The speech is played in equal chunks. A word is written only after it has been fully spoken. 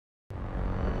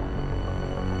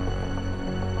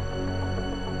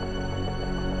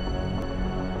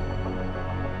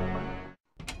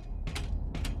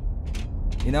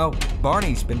You know,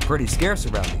 Barney's been pretty scarce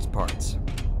around these parts.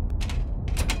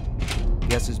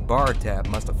 Guess his bar tab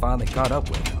must have finally caught up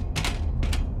with him.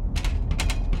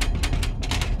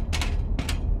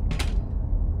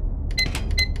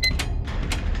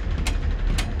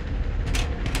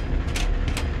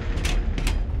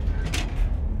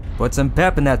 Put some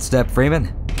pep in that step,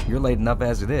 Freeman. You're late enough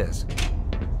as it is.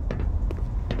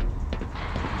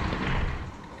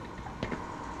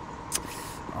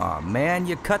 Aw, man,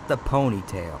 you cut the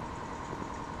ponytail.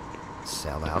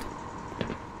 Sellout.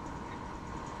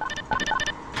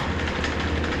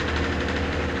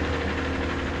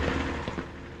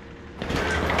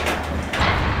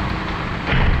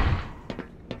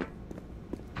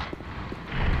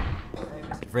 Hey,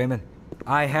 Mr. Freeman,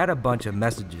 I had a bunch of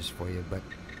messages for you, but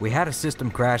we had a system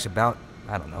crash about,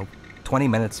 I don't know, 20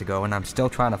 minutes ago, and I'm still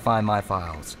trying to find my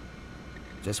files.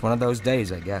 Just one of those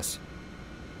days, I guess.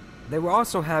 They were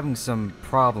also having some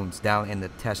problems down in the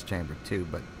test chamber, too,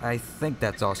 but I think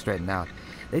that's all straightened out.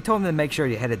 They told me to make sure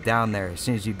you headed down there as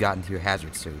soon as you got into your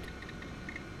hazard suit.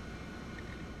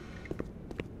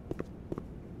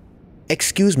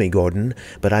 Excuse me, Gordon,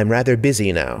 but I'm rather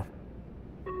busy now.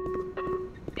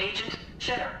 Agent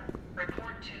Cheddar,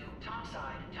 report to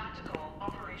Topside Tactical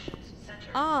Operations Center.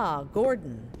 Ah,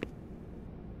 Gordon.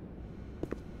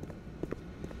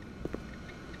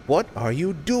 What are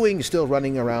you doing still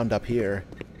running around up here?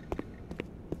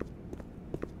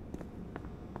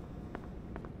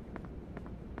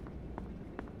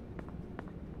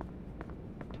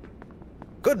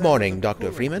 Good morning,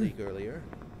 Dr. Freeman. Earlier,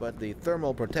 but the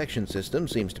thermal protection system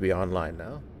seems to be online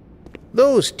now.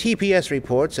 Those TPS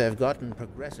reports have gotten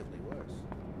progressively worse.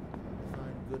 I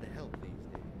find good help these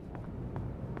days.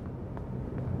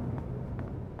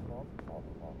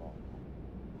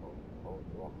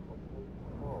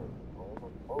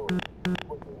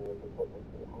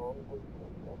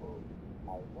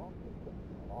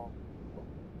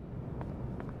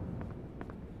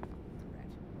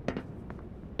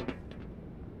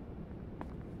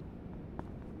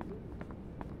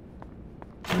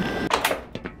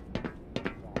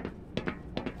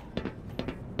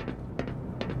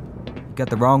 You got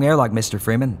the wrong airlock, Mr.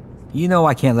 Freeman. You know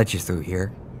I can't let you through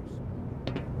here.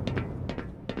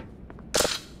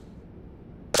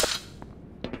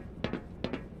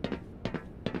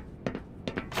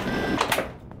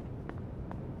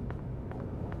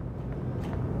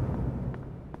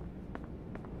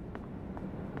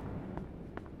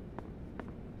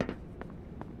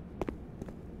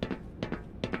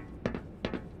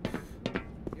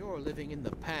 You're living in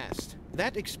the past.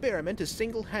 That experiment is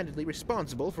single-handedly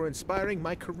responsible for inspiring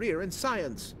my career in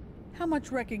science. How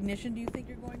much recognition do you think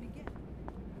you're going to get?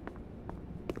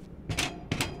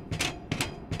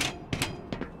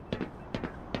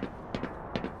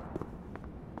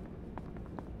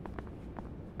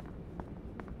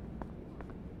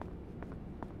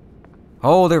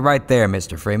 Hold it right there,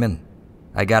 Mr. Freeman.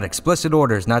 I got explicit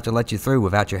orders not to let you through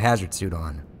without your hazard suit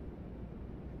on.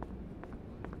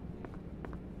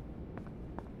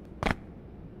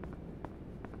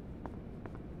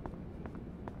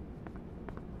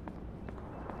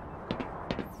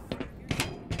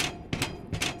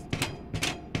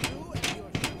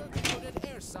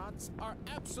 Are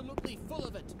absolutely full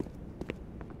of it.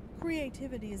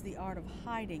 Creativity is the art of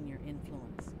hiding your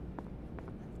influence.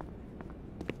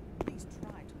 Please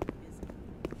try to be busy.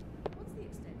 What's the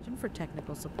extension for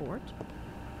technical support?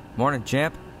 Morning,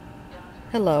 champ.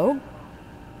 Hello?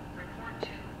 Report to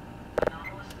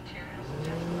anomalous materials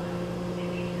test lab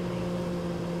immediately.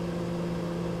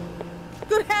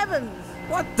 Good heavens!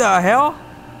 What the hell?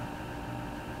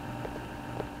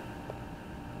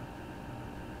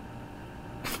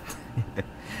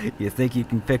 You think you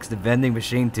can fix the vending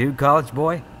machine too, college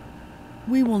boy?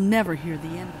 We will never hear the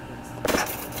end of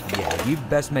this. Yeah, you'd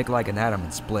best make like an atom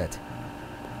and split.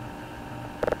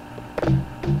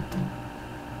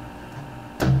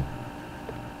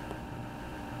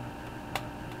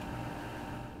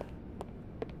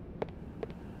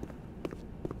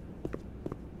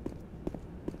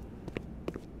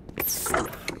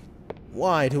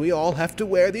 Why do we all have to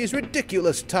wear these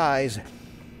ridiculous ties?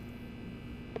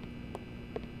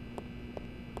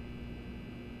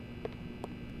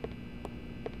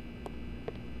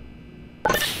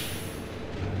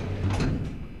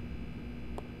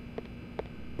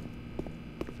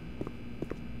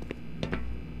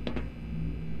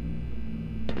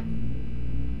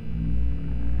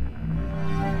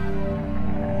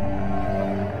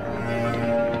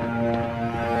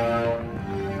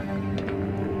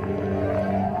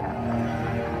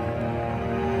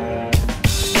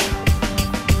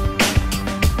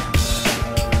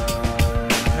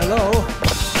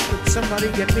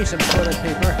 Somebody get me some toilet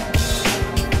paper.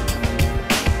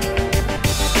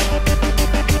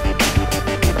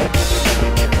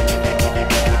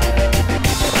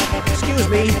 Excuse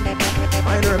me.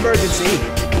 Minor emergency.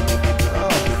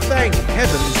 Oh, thank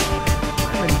heavens.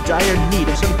 I'm in dire need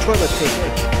of some toilet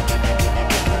paper.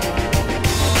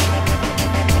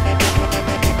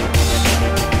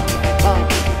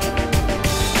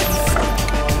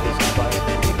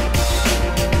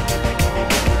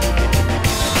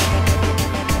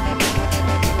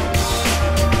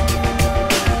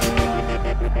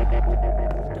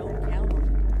 Don't count on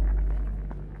it.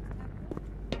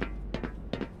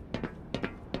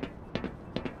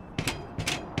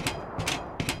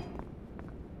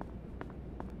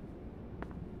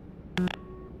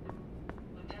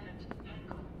 Lieutenant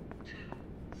Pt.2,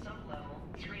 sublevel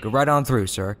 3. Go right on through,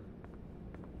 sir.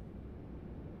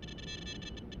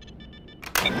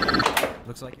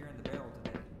 Looks like you're in the barrel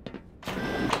today.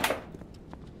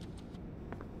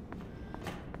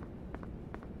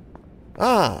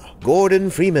 Ah, Gordon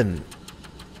Freeman.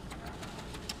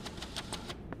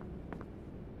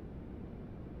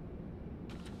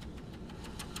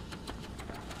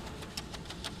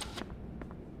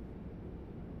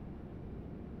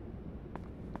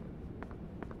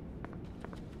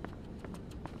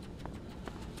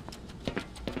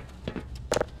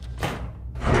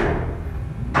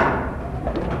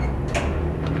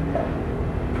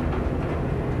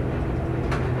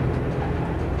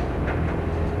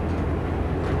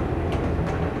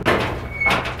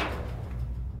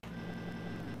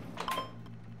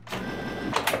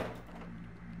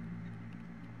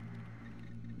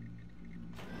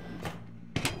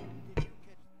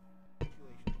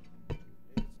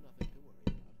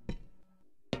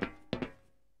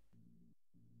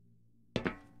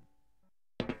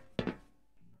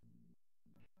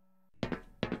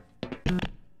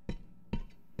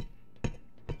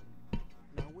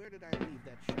 Now, where did I leave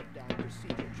that shutdown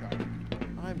procedure chart?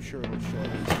 I'm sure it'll show me.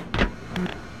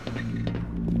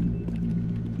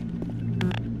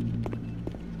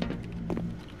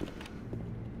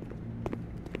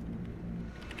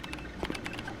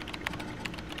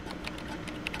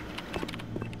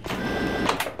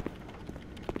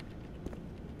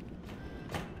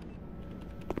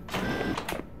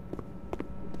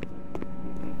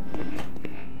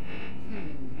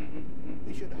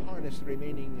 We should harness the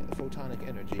remaining photonic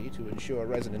energy to ensure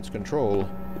resonance control.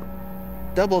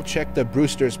 Double-check the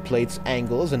Brewster's plate's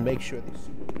angles and make sure the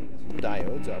superluminescent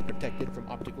diodes are protected from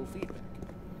optical feedback.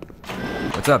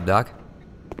 What's up, Doc?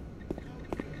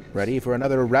 Ready for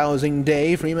another rousing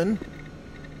day, Freeman?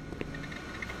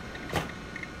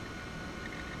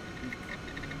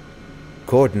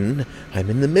 Gordon, I'm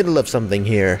in the middle of something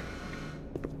here.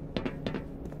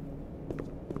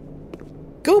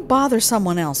 Go bother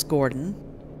someone else, Gordon.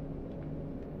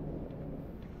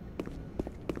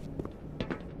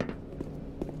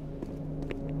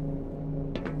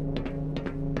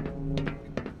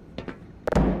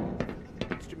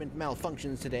 Instrument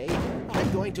malfunctions today.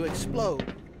 I'm going to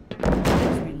explode.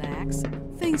 Just relax.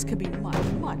 Things could be much,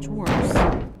 much worse.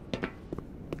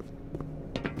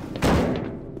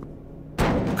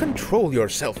 Control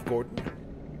yourself, Gordon.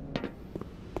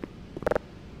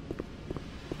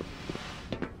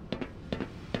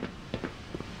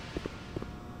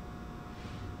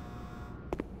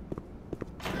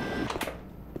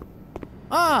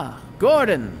 Ah,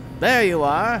 Gordon, there you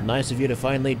are. Nice of you to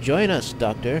finally join us,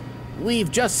 Doctor. We've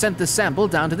just sent the sample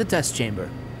down to the test chamber.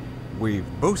 We've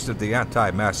boosted the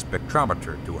anti-mass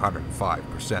spectrometer to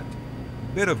 105%.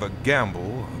 Bit of a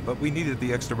gamble, but we needed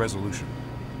the extra resolution.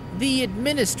 The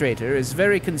administrator is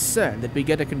very concerned that we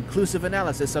get a conclusive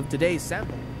analysis of today's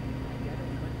sample. I gather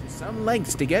he went to some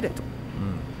lengths to get it.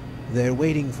 They're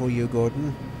waiting for you,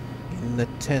 Gordon. In the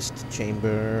test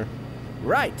chamber.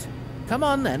 Right. Come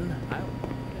on then. I'll